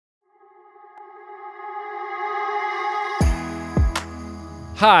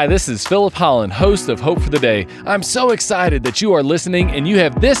Hi, this is Philip Holland, host of Hope for the Day. I'm so excited that you are listening and you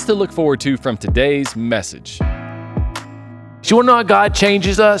have this to look forward to from today's message. Do you want to know how God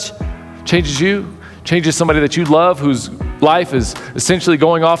changes us? Changes you? Changes somebody that you love whose life is essentially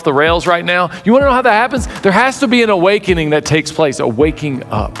going off the rails right now? You want to know how that happens? There has to be an awakening that takes place, a waking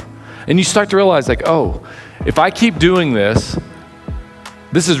up. And you start to realize if I keep doing this,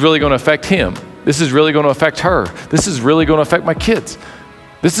 this is really going to affect him. This is really going to affect her. This is really going to affect my kids.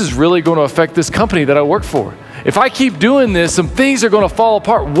 This is really going to affect this company that I work for. If I keep doing this, some things are going to fall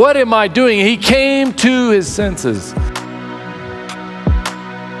apart. What am I doing? He came to his senses.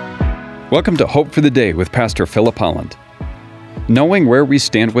 Welcome to Hope for the Day with Pastor Philip Holland. Knowing where we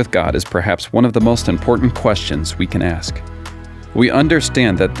stand with God is perhaps one of the most important questions we can ask. We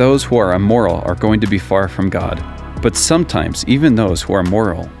understand that those who are immoral are going to be far from God, but sometimes even those who are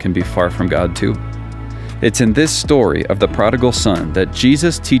moral can be far from God too. It's in this story of the Prodigal Son that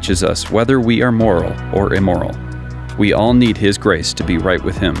Jesus teaches us whether we are moral or immoral. We all need His grace to be right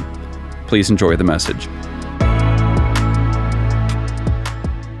with Him. Please enjoy the message.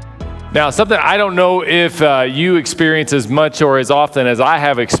 Now, something I don't know if you experience as much or as often as I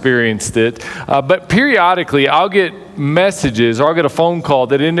have experienced it, but periodically I'll get messages or I'll get a phone call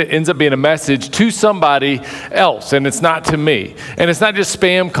that ends up being a message to somebody else, and it's not to me. And it's not just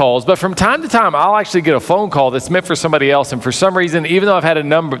spam calls, but from time to time I'll actually get a phone call that's meant for somebody else, and for some reason, even though I've had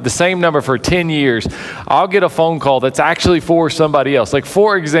the same number for 10 years, I'll get a phone call that's actually for somebody else. Like,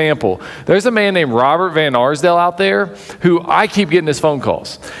 for example, there's a man named Robert Van Arsdale out there who I keep getting his phone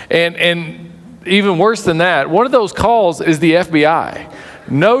calls. And even worse than that, one of those calls is the FBI.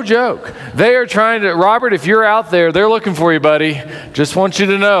 No joke. They are trying to, Robert, if you're out there, they're looking for you, buddy. Just want you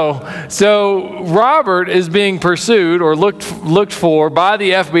to know. So Robert is being pursued or looked for by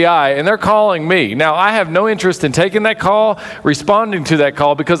the FBI, and they're calling me. Now, I have no interest in taking that call, responding to that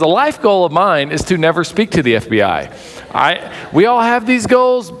call, because a life goal of mine is to never speak to the FBI. We all have these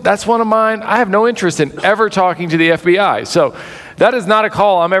goals. That's one of mine. I have no interest in ever talking to the FBI. So that is not a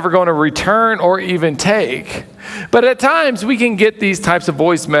call I'm ever going to return or even take. But at times we can get these types of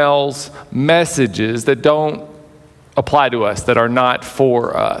voicemails, messages that don't apply to us, that are not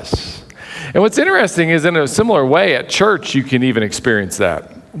for us. And what's interesting is, in a similar way at church, you can even experience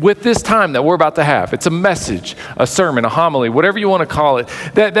that. With this time that we're about to have, it's a message, a sermon, a homily, whatever you want to call it,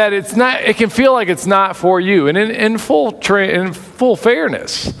 that it's not, it can feel like it's not for you. And in full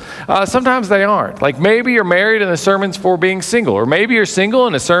fairness, sometimes they aren't. Like, maybe you're married and the sermon's for being single, or maybe you're single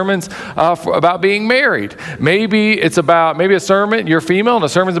and the sermon's about being married. Maybe it's about, maybe a sermon, you're female, and the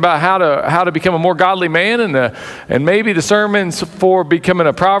sermon's about how to become a more godly man, and maybe the sermon's for becoming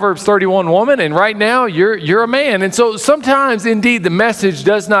a Proverbs 31 woman, and right now you're a man. And so sometimes, indeed, the message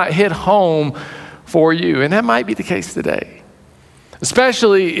does not hit home for you. And that might be the case today,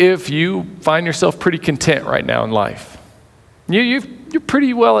 especially if you find yourself pretty content right now in life. You're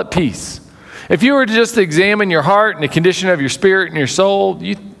pretty well at peace. If you were to just examine your heart and the condition of your spirit and your soul,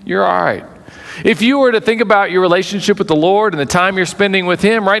 you're all right. If you were to think about your relationship with the Lord and the time you're spending with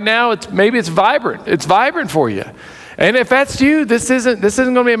Him right now, maybe it's vibrant. It's vibrant for you. And if that's you, this isn't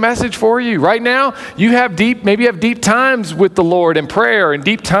going to be a message for you. Right now, maybe you have deep times with the Lord in prayer, and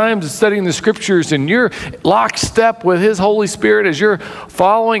deep times of studying the Scriptures, and you're lockstep with His Holy Spirit as you're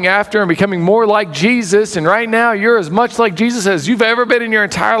following after and becoming more like Jesus. And right now, you're as much like Jesus as you've ever been in your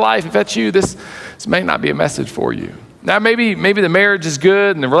entire life. If that's you, this may not be a message for you. Now, maybe the marriage is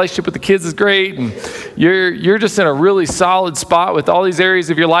good and the relationship with the kids is great, and you're just in a really solid spot with all these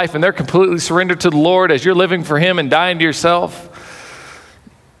areas of your life, and they're completely surrendered to the Lord as you're living for Him and dying to yourself.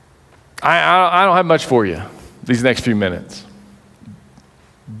 I don't have much for you these next few minutes.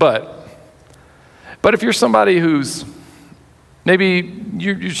 But if you're somebody who's maybe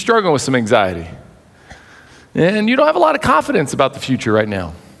you're struggling with some anxiety, and you don't have a lot of confidence about the future right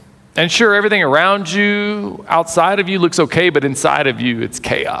now, and sure, everything around you, outside of you, looks okay, but inside of you, it's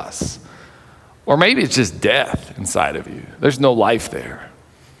chaos. Or maybe it's just death inside of you. There's no life there.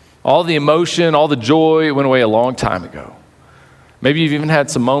 All the emotion, all the joy went away a long time ago. Maybe you've even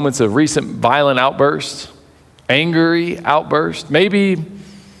had some moments of recent violent outbursts, angry outbursts. Maybe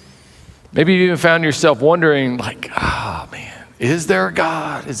you've even found yourself wondering, man, is there a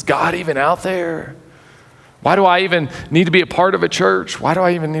God? Is God even out there? Why do I even need to be a part of a church? Why do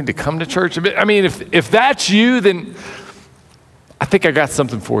I even need to come to church? I mean, if that's you, then I think I got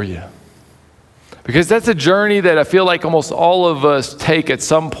something for you. Because that's a journey that I feel like almost all of us take at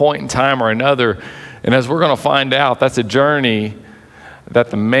some point in time or another. And as we're going to find out, that's a journey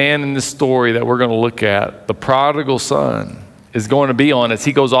that the man in the story that we're going to look at, the prodigal son, is going to be on as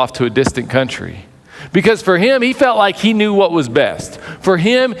he goes off to a distant country. Because for him, he felt like he knew what was best. For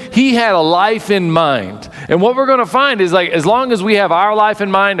him, he had a life in mind. And what we're going to find is, like, as long as we have our life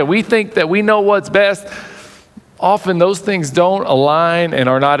in mind and we think that we know what's best, often those things don't align and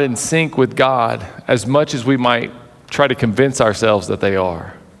are not in sync with God as much as we might try to convince ourselves that they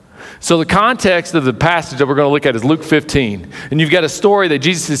are. So the context of the passage that we're going to look at is Luke 15. And you've got a story that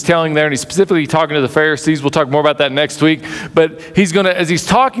Jesus is telling there, and he's specifically talking to the Pharisees. We'll talk more about that next week. But he's going to, as he's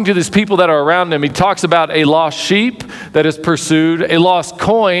talking to these people that are around him, he talks about a lost sheep that is pursued, a lost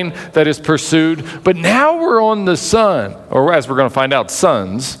coin that is pursued. But now we're on the son, or as we're going to find out,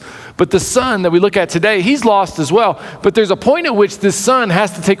 sons. But the son that we look at today, he's lost as well. But there's a point at which this son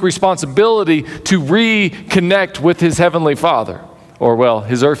has to take responsibility to reconnect with his heavenly father. Or, well,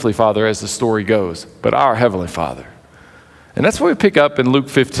 his earthly father as the story goes, but our heavenly Father. And that's what we pick up in Luke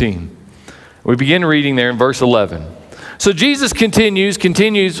 15. We begin reading there in verse 11. So Jesus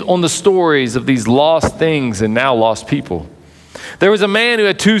continues on the stories of these lost things and now lost people. There was a man who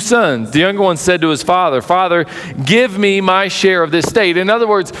had 2 sons. The younger one said to his father, "Father, give me my share of this estate." In other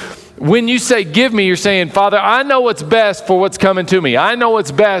words, when you say give me, you're saying, Father, I know what's best for what's coming to me. I know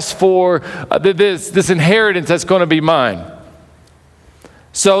what's best for this inheritance that's going to be mine.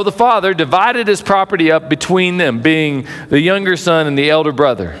 So the father divided his property up between them, being the younger son and the elder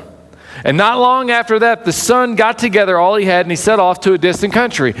brother. And not long after that, the son got together all he had and he set off to a distant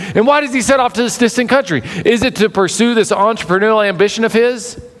country. And why does he set off to this distant country? Is it to pursue this entrepreneurial ambition of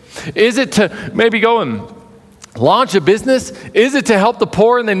his? Is it to maybe go and launch a business? Is it to help the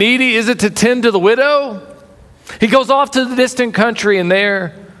poor and the needy? Is it to tend to the widow? He goes off to the distant country, and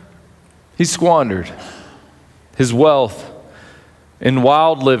there he squandered his wealth in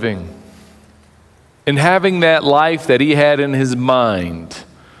wild living, in having that life that he had in his mind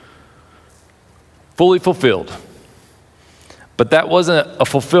fully fulfilled. But that wasn't a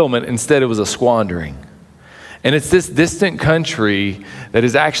fulfillment. Instead, it was a squandering. And it's this distant country that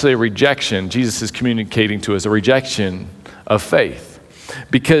is actually a rejection. Jesus is communicating to us a rejection of faith.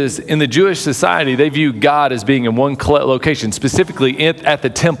 Because in the Jewish society, they view God as being in one location, specifically at the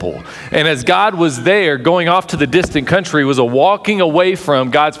temple. And as God was there, going off to the distant country was a walking away from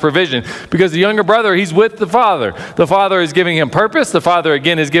God's provision. Because the younger brother, he's with the father. The father is giving him purpose. The father,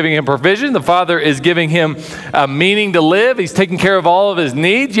 again, is giving him provision. The father is giving him a meaning to live. He's taking care of all of his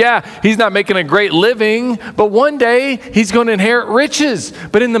needs. Yeah, he's not making a great living, but one day he's going to inherit riches.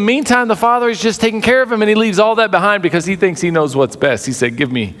 But in the meantime, the father is just taking care of him, and he leaves all that behind because he thinks he knows what's best. He said,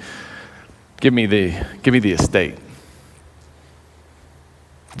 give me the estate.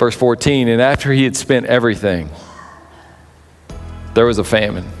 Verse 14, and after he had spent everything, there was a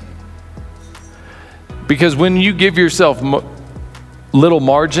famine. Because when you give yourself little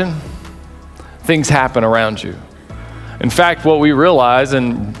margin, things happen around you. In fact, what we realize,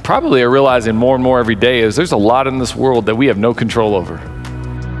 and probably are realizing more and more every day, is there's a lot in this world that we have no control over.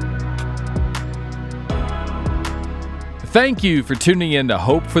 Thank you for tuning in to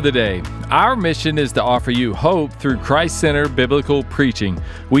Hope for the Day. Our mission is to offer you hope through Christ-centered biblical preaching.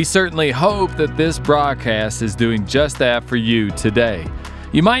 We certainly hope that this broadcast is doing just that for you today.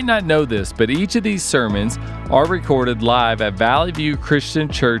 You might not know this, but each of these sermons are recorded live at Valley View Christian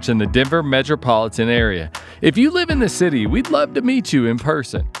Church in the Denver metropolitan area. If you live in the city, we'd love to meet you in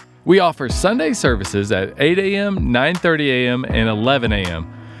person. We offer Sunday services at 8 a.m., 9:30 a.m., and 11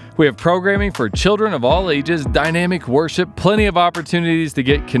 a.m. We have programming for children of all ages, dynamic worship, plenty of opportunities to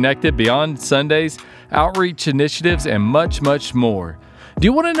get connected beyond Sundays, outreach initiatives, and much, much more. Do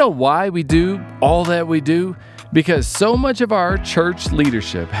you want to know why we do all that we do? Because so much of our church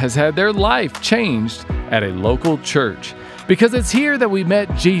leadership has had their life changed at a local church. Because it's here that we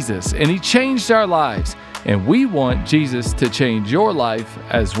met Jesus, and He changed our lives, and we want Jesus to change your life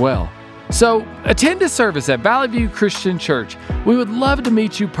as well. So attend a service at Valley View Christian Church. We would love to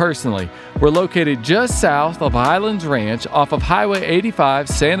meet you personally. We're located just south of Highlands Ranch off of Highway 85,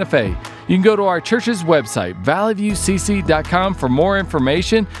 Santa Fe. You can go to our church's website, valleyviewcc.com, for more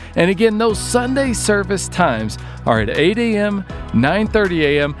information. And again, those Sunday service times are at 8 a.m., 9:30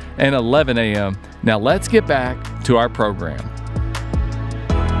 a.m., and 11 a.m. Now let's get back to our program.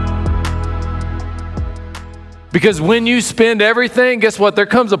 Because when you spend everything, guess what? There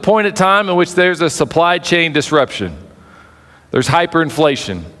comes a point in time in which there's a supply chain disruption. There's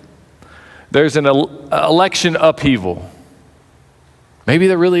hyperinflation. There's an election upheaval. Maybe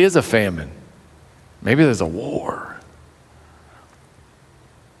there really is a famine. Maybe there's a war.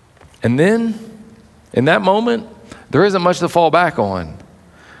 And then, in that moment, there isn't much to fall back on.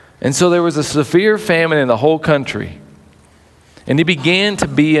 And so there was a severe famine in the whole country. And he began to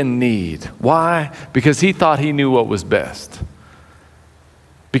be in need. Why? Because he thought he knew what was best.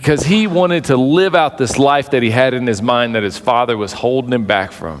 because he wanted to live out this life that he had in his mind that his father was holding him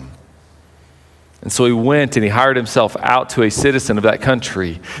back from. And so he went and he hired himself out to a citizen of that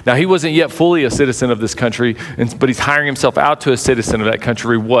country. Now, he wasn't yet fully a citizen of this country, but he's hiring himself out to a citizen of that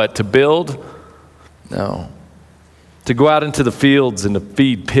country. What? To build? No. To go out into the fields and to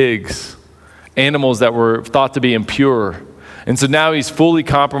feed pigs, animals that were thought to be impure. And so now he's fully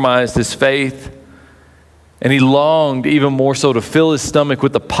compromised his faith. And he longed even more so to fill his stomach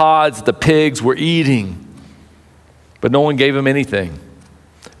with the pods that the pigs were eating. But no one gave him anything,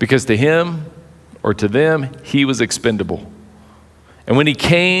 because to him, or to them, he was expendable. And when he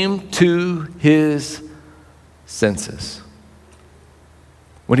came to his senses,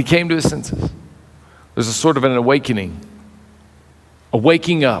 there's a sort of an awakening, a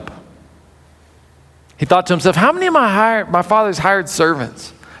waking up. He thought to himself, how many of my father's hired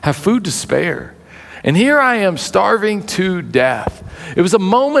servants have food to spare? And here I am starving to death. It was a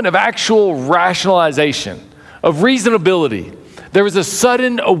moment of actual rationalization, of reasonability. There was a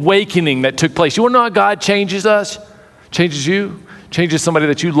sudden awakening that took place. You want to know how God changes us? Changes you? Changes somebody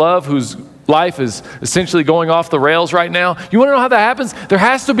that you love whose life is essentially going off the rails right now? You want to know how that happens? There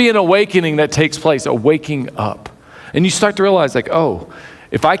has to be an awakening that takes place, a waking up. And you start to realize, like, oh,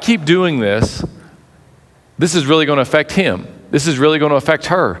 if I keep doing this, this is really going to affect him. This is really going to affect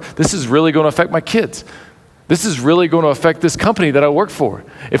her. This is really going to affect my kids. This is really going to affect this company that I work for.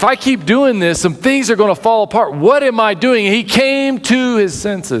 If I keep doing this, some things are going to fall apart. What am I doing? He came to his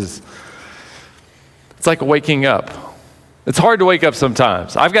senses. It's like waking up. It's hard to wake up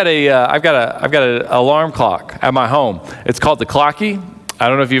sometimes. I've got an alarm clock at my home. It's called the Clocky. I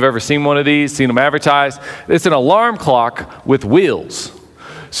don't know if you've ever seen one of these, seen them advertised. It's an alarm clock with wheels.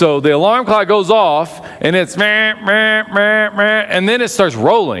 So the alarm clock goes off, and it's meh, meh, meh, meh, and then it starts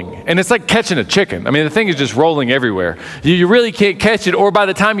rolling. And it's like catching a chicken. I mean, the thing is just rolling everywhere. You really can't catch it, or by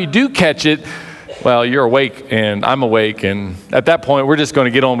the time you do catch it, well, you're awake and I'm awake. And at that point, we're just going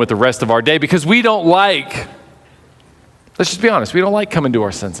to get on with the rest of our day, because we don't like, let's just be honest, we don't like coming to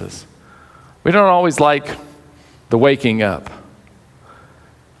our senses. We don't always like the waking up.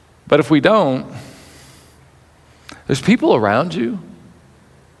 But if we don't, there's people around you.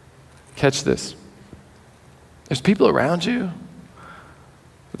 Catch this. There's people around you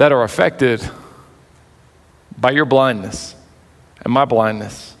that are affected by your blindness and my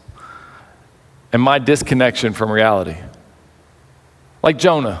blindness and my disconnection from reality. Like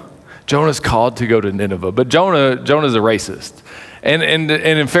Jonah. Jonah's called to go to Nineveh, but Jonah's a racist. And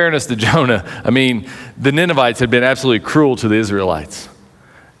in fairness to Jonah, I mean, the Ninevites had been absolutely cruel to the Israelites.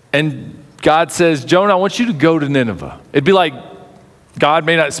 And God says, Jonah, I want you to go to Nineveh. It'd be like, God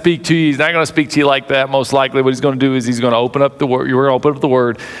may not speak to you. He's not going to speak to you like that. Most likely what he's going to do is he's going to open up the word. You're going to open up the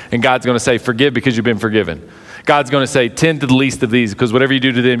word, and God's going to say, forgive because you've been forgiven. God's going to say, tend to the least of these, because whatever you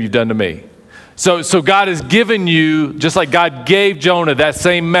do to them, you've done to me. So God has given you, just like God gave Jonah that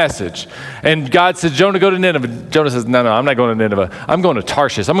same message. And God says, Jonah, go to Nineveh. Jonah says, no, I'm not going to Nineveh. I'm going to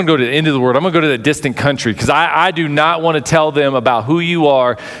Tarshish. I'm going to go to the end of the world. I'm going to go to that distant country, because I do not want to tell them about who you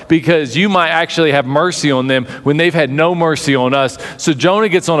are, because you might actually have mercy on them when they've had no mercy on us. So Jonah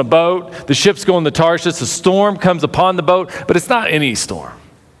gets on a boat. The ship's going to Tarshish. A storm comes upon the boat, but it's not any storm.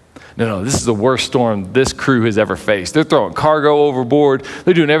 No, this is the worst storm this crew has ever faced. They're throwing cargo overboard.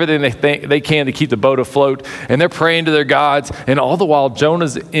 They're doing everything they can to keep the boat afloat, and they're praying to their gods, and all the while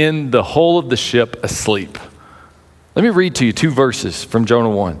Jonah's in the hull of the ship asleep. Let me read to you 2 verses from Jonah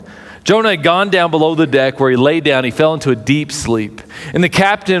 1. Jonah had gone down below the deck where he lay down. He fell into a deep sleep. And the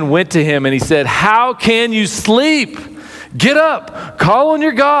captain went to him and he said, how can you sleep? Get up, call on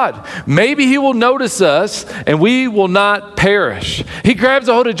your God. Maybe he will notice us and we will not perish. He grabs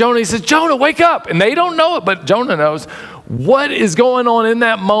a hold of Jonah. He says, Jonah, wake up. And they don't know it, but Jonah knows. What is going on in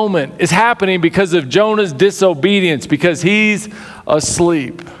that moment is happening because of Jonah's disobedience, because he's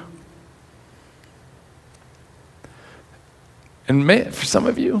asleep. And for some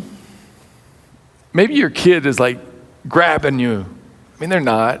of you, maybe your kid is like grabbing you. I mean, they're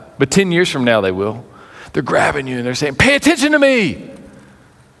not, but 10 years from now they will. They're grabbing you and they're saying, pay attention to me.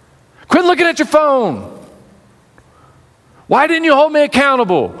 Quit looking at your phone. Why didn't you hold me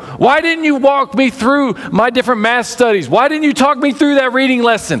accountable? Why didn't you walk me through my different math studies? Why didn't you talk me through that reading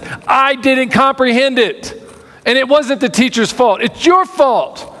lesson? I didn't comprehend it. And it wasn't the teacher's fault. It's your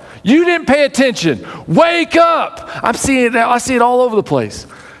fault. You didn't pay attention. Wake up. I see it all over the place.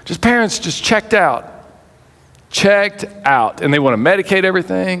 Just parents just checked out. And they want to medicate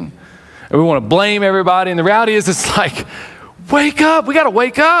everything. And we want to blame everybody. And the reality is, it's like, wake up. We got to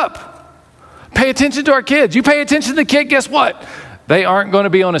wake up. Pay attention to our kids. You pay attention to the kid, guess what? They aren't going to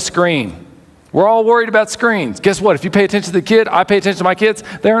be on a screen. We're all worried about screens. Guess what? If you pay attention to the kid, I pay attention to my kids,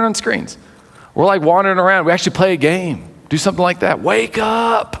 they aren't on screens. We're like wandering around. We actually play a game. Do something like that. Wake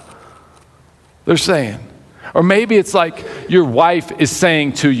up, they're saying. Or maybe it's like your wife is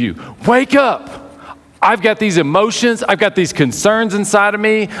saying to you, wake up. I've got these emotions. I've got these concerns inside of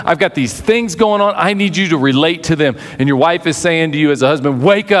me. I've got these things going on. I need you to relate to them. And your wife is saying to you as a husband,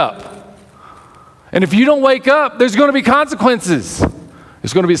 wake up. And if you don't wake up, there's going to be consequences.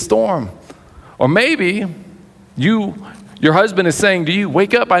 There's going to be a storm. Or maybe your husband is saying to you,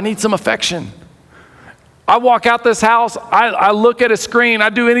 wake up, I need some affection. I walk out this house, I look at a screen, I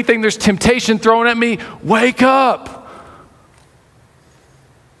do anything, there's temptation thrown at me, wake up.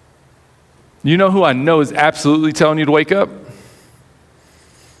 You know who I know is absolutely telling you to wake up?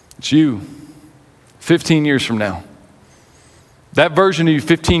 It's you, 15 years from now. That version of you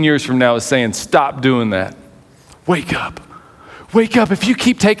 15 years from now is saying, stop doing that. Wake up. Wake up. If you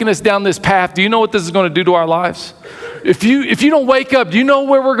keep taking us down this path, do you know what this is going to do to our lives? If you don't wake up, do you know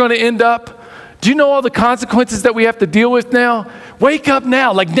where we're going to end up? Do you know all the consequences that we have to deal with now? Wake up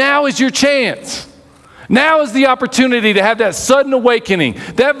now. Like now is your chance. Now is the opportunity to have that sudden awakening.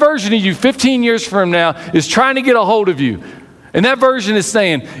 That version of you 15 years from now is trying to get a hold of you. And that version is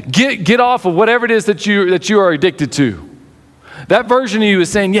saying, get off of whatever it is that you are addicted to. That version of you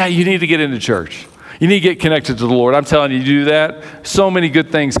is saying, yeah, you need to get into church. You need to get connected to the Lord. I'm telling you, you do that, so many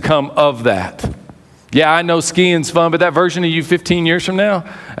good things come of that. Yeah, I know skiing's fun, but that version of you 15 years from now,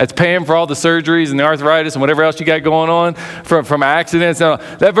 that's paying for all the surgeries and the arthritis and whatever else you got going on from accidents. Now,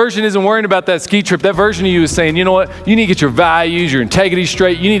 that version isn't worrying about that ski trip. That version of you is saying, you know what? You need to get your values, your integrity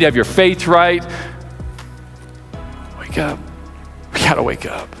straight. You need to have your faith right. Wake up. We got to wake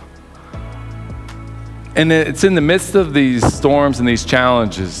up. And it's in the midst of these storms and these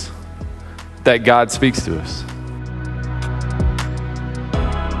challenges that God speaks to us.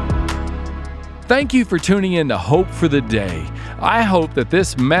 Thank you for tuning in to Hope for the Day. I hope that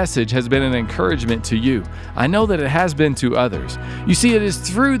this message has been an encouragement to you. I know that it has been to others. You see, it is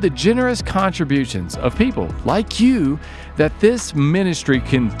through the generous contributions of people like you that this ministry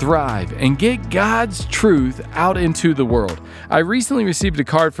can thrive and get God's truth out into the world. I recently received a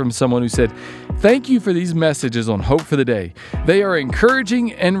card from someone who said, "Thank you for these messages on Hope for the Day. They are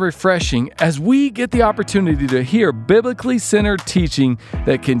encouraging and refreshing as we get the opportunity to hear biblically centered teaching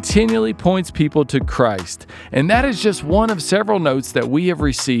that continually points people to Christ." And that is just one of several notes that we have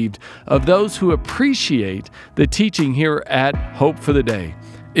received of those who appreciate the teaching here at Hope for the Day.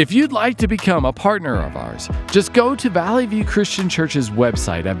 If you'd like to become a partner of ours, just go to Valley View Christian Church's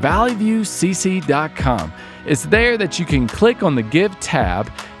website at valleyviewcc.com. It's there that you can click on the Give tab,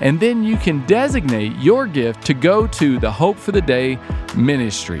 and then you can designate your gift to go to the Hope for the Day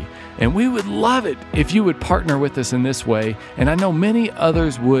ministry. And we would love it if you would partner with us in this way, and I know many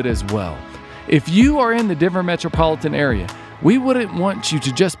others would as well. If you are in the Denver metropolitan area, we wouldn't want you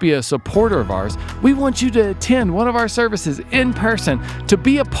to just be a supporter of ours. We want you to attend one of our services in person to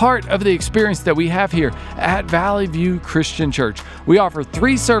be a part of the experience that we have here at Valley View Christian Church. We offer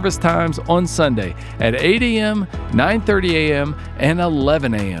 3 service times on Sunday at 8 a.m., 9:30 a.m., and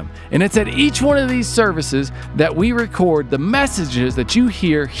 11 a.m. And it's at each one of these services that we record the messages that you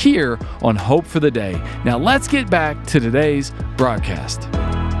hear here on Hope for the Day. Now let's get back to today's broadcast.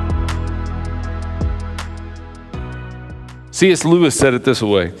 C.S. Lewis said it this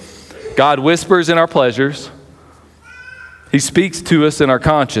way: God whispers in our pleasures, He speaks to us in our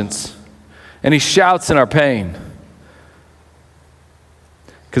conscience, and He shouts in our pain,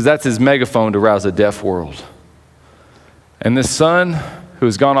 because that's His megaphone to rouse a deaf world. And this son who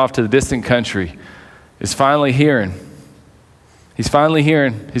has gone off to the distant country is finally hearing. He's finally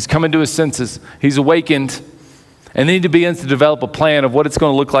hearing. He's coming to his senses. He's awakened, and then he begins to develop a plan of what it's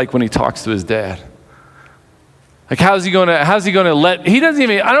going to look like when he talks to his dad. Like, how's he going to let, I don't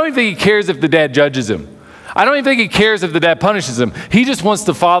even think he cares if the dad judges him. I don't even think he cares if the dad punishes him. He just wants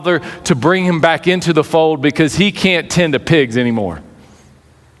the father to bring him back into the fold because he can't tend to pigs anymore.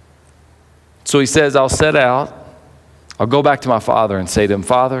 So he says, I'll set out. I'll go back to my father and say to him,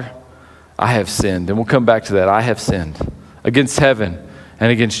 Father, I have sinned. And we'll come back to that. I have sinned against heaven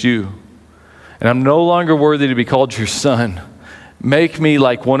and against you. And I'm no longer worthy to be called your son. Make me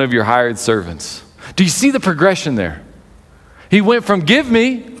like one of your hired servants. Do you see the progression there? He went from give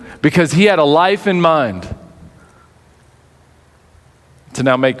me, because he had a life in mind, to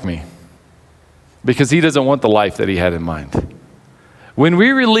now make me, because he doesn't want the life that he had in mind. When we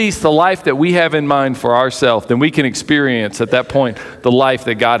release the life that we have in mind for ourselves, then we can experience at that point the life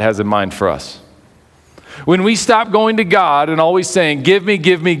that God has in mind for us. When we stop going to God and always saying, give me,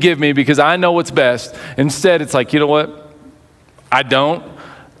 give me, give me, because I know what's best, instead it's like, you know what? I don't.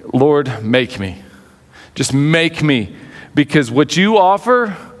 Lord, make me. Just make me. Because what you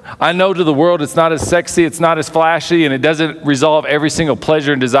offer, I know to the world it's not as sexy, it's not as flashy, and it doesn't resolve every single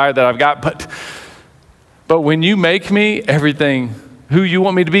pleasure and desire that I've got. But when you make me, everything, who you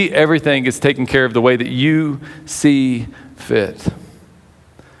want me to be, everything is taken care of the way that you see fit.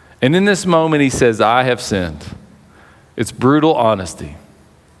 And in this moment, he says, I have sinned. It's brutal honesty.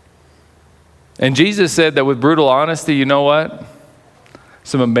 And Jesus said that with brutal honesty, you know what?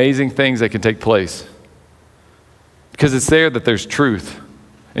 Some amazing things that can take place. Because it's there that there's truth.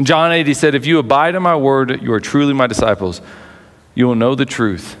 In John 8, he said, if you abide in my word, you are truly my disciples. You will know the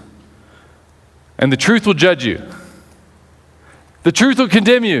truth. And the truth will judge you. The truth will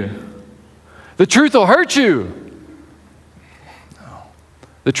condemn you. The truth will hurt you. No.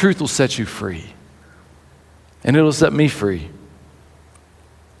 The truth will set you free. And it'll set me free.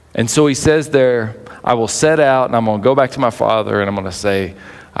 And so he says there, I will set out and I'm going to go back to my Father and I'm going to say,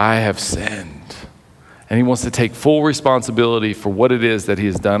 I have sinned. And he wants to take full responsibility for what it is that he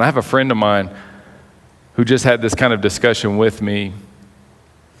has done. I have a friend of mine who just had this kind of discussion with me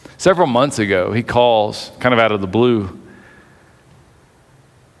several months ago. He calls kind of out of the blue.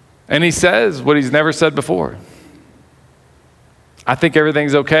 And he says what he's never said before. I think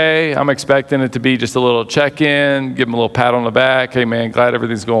everything's okay. I'm expecting it to be just a little check-in, give him a little pat on the back. Hey man, glad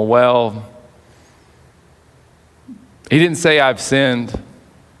everything's going well. He didn't say I've sinned.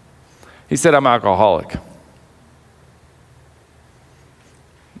 He said I'm alcoholic.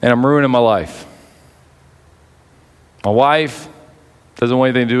 And I'm ruining my life. My wife doesn't want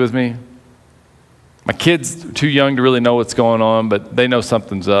anything to do with me. My kids are too young to really know what's going on, but they know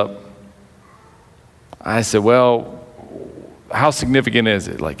something's up. I said, well, how significant is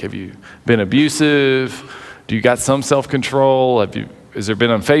it? Like, have you been abusive? Do you got some self-control? Has there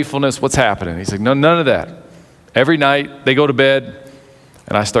been unfaithfulness? What's happening? He's like, no, none of that. Every night they go to bed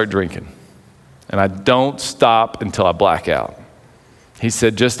and I start drinking. And I don't stop until I black out. He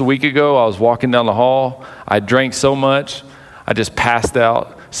said, just a week ago, I was walking down the hall. I drank so much, I just passed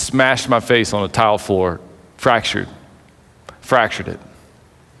out, smashed my face on a tile floor, fractured it.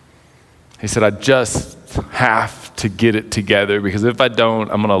 He said, I just have to get it together because if I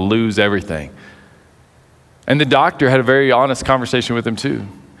don't, I'm going to lose everything. And the doctor had a very honest conversation with him too.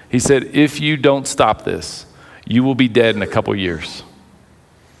 He said, if you don't stop this, you will be dead in a couple years.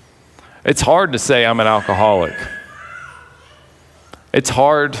 It's hard to say I'm an alcoholic. It's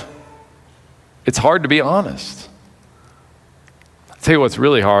hard to be honest. I'll tell you what's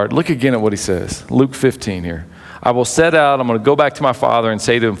really hard. Look again at what he says. Luke 15 here. I will set out, I'm going to go back to my Father and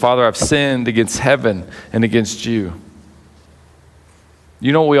say to him, Father, I've sinned against heaven and against you.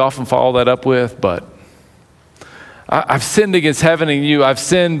 You know what we often follow that up with? But I've sinned against heaven and you. I've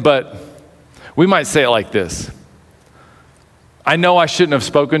sinned, but we might say it like this. I know I shouldn't have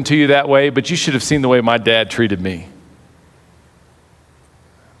spoken to you that way, but you should have seen the way my dad treated me.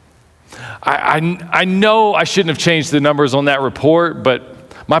 I know I shouldn't have changed the numbers on that report, but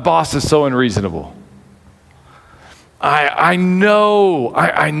my boss is so unreasonable. I know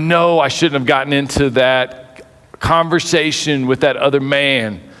I shouldn't have gotten into that conversation with that other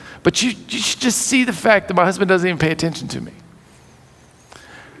man, but you should just see the fact that my husband doesn't even pay attention to me.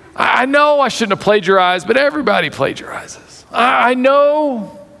 I know I shouldn't have plagiarized, but everybody plagiarizes. I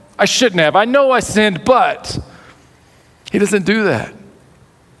know I shouldn't have. I know I sinned, but he doesn't do that.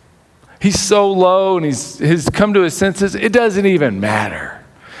 He's so low and he's come to his senses. It doesn't even matter.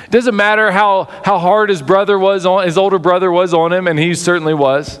 It doesn't matter how hard his older brother was on him, and he certainly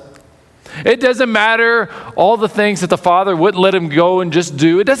was. It doesn't matter all the things that the father wouldn't let him go and just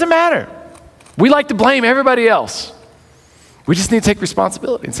do. It doesn't matter. We like to blame everybody else. We just need to take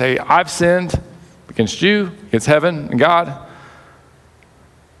responsibility and say, I've sinned against you, against heaven and God.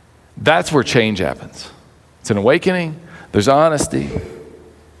 That's where change happens. It's an awakening. There's honesty.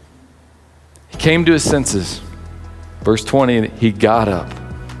 He came to his senses. Verse 20, he got up.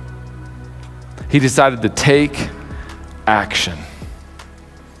 He decided to take action.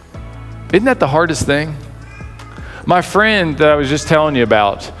 Isn't that the hardest thing? My friend that I was just telling you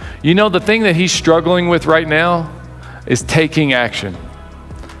about, you know, the thing that he's struggling with right now is taking action.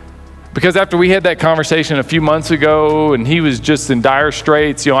 Because after we had that conversation a few months ago and he was just in dire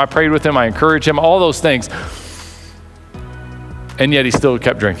straits, I prayed with him, I encouraged him, all those things. And yet he still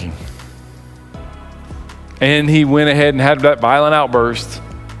kept drinking. And he went ahead and had that violent outburst.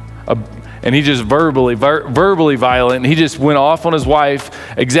 And he just verbally violent. And he just went off on his wife,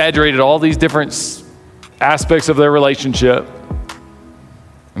 exaggerated all these different aspects of their relationship.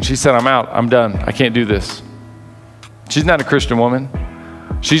 And she said, I'm out. I'm done. I can't do this. She's not a Christian woman.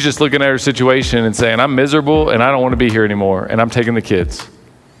 She's just looking at her situation and saying, I'm miserable and I don't want to be here anymore. And I'm taking the kids.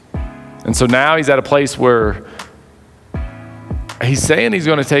 And so now he's at a place where he's saying he's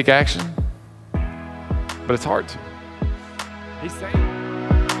going to take action, but it's hard to. He's saying.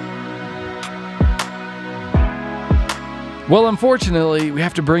 Well, unfortunately, we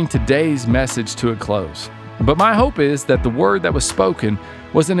have to bring today's message to a close. But my hope is that the word that was spoken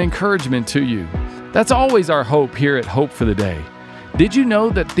was an encouragement to you. That's always our hope here at Hope for the Day. Did you know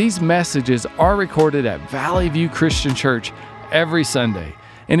that these messages are recorded at Valley View Christian Church every Sunday?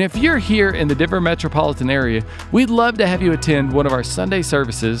 And if you're here in the Denver metropolitan area, we'd love to have you attend one of our Sunday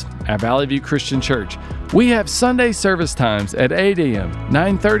services at Valley View Christian Church. We have Sunday service times at 8 a.m.,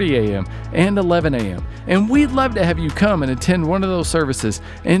 9:30 a.m., and 11 a.m. And we'd love to have you come and attend one of those services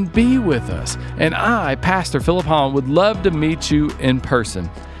and be with us. And I, Pastor Philip Holland, would love to meet you in person.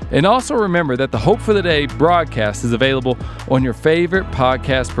 And also remember that the Hope for the Day broadcast is available on your favorite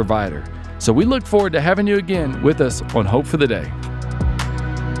podcast provider. So we look forward to having you again with us on Hope for the Day.